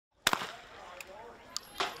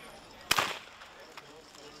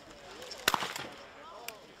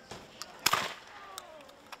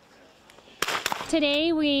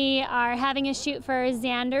Today we are having a shoot for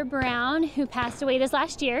Xander Brown, who passed away this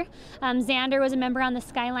last year. Xander was a member on the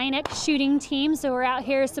Skyline X shooting team, so we're out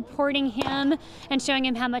here supporting him and showing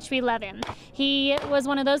him how much we love him. He was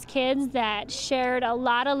one of those kids that shared a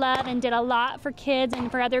lot of love and did a lot for kids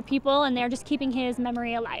and for other people, and they're just keeping his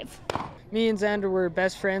memory alive. Me and Xander were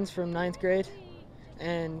best friends from 9th grade,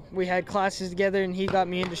 and we had classes together, and he got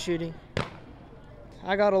me into shooting.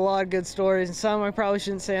 I got a lot of good stories, and some I probably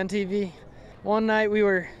shouldn't say on TV. One night we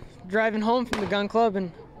were driving home from the gun club,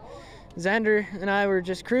 and Xander and I were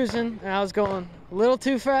just cruising, and I was going a little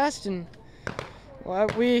too fast, and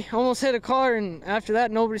we almost hit a car, and after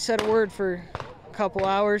that nobody said a word for a couple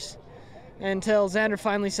hours until Xander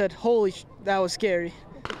finally said, "Holy that was scary."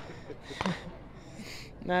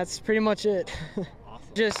 That's pretty much it.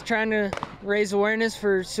 Just trying to raise awareness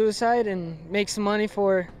for suicide and make some money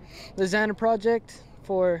for the Xander Project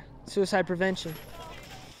for suicide prevention.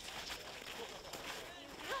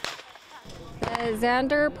 The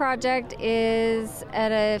Xander Project is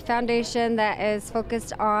at a foundation that is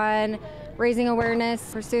focused on raising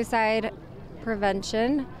awareness for suicide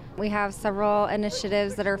prevention. We have several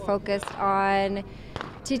initiatives that are focused on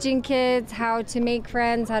teaching kids how to make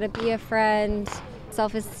friends, how to be a friend,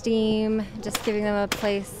 self-esteem, just giving them a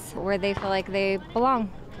place where they feel like they belong.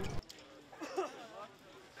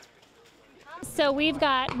 So we've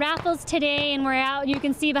got raffles today, and we're out, you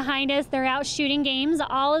can see behind us, they're out shooting games.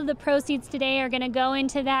 All of the proceeds today are going to go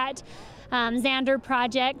into that Xander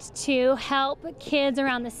Project to help kids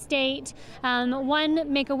around the state,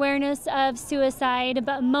 one, make awareness of suicide,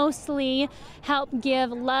 but mostly help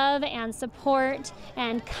give love and support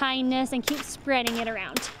and kindness and keep spreading it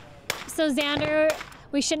around. So Xander,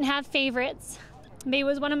 we shouldn't have favorites, but he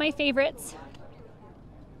was one of my favorites.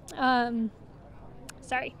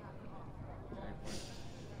 Sorry.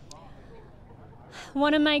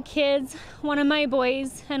 One of my kids, one of my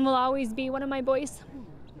boys, and will always be one of my boys.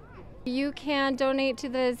 You can donate to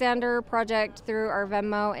the Xander Project through our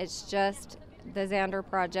Venmo. It's just the Xander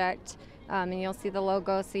Project, and you'll see the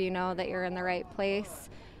logo so you know that you're in the right place.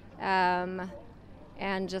 And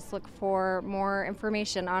just look for more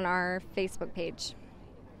information on our Facebook page.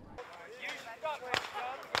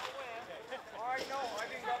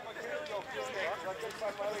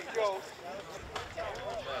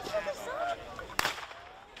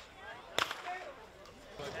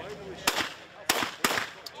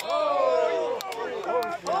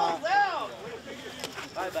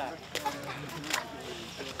 Back.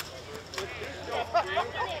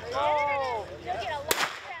 Oh. You'll get a lot of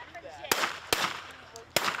crap from Jay.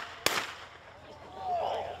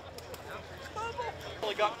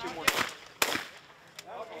 Only got 2 more.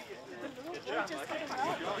 Good job,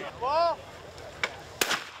 Mike. Ball.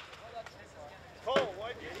 Cole, why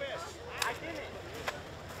did you miss? I didn't.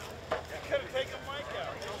 You could have taken Mike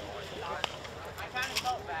out. I kind of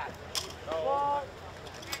felt bad. Oh.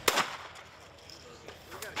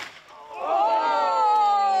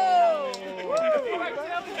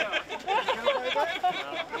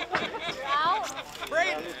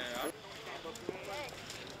 Brayden.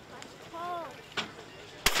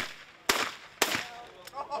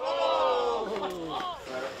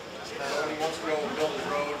 He wants to go build his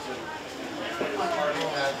roads and party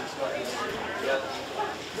pads and stuff. Yeah.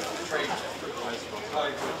 Trade.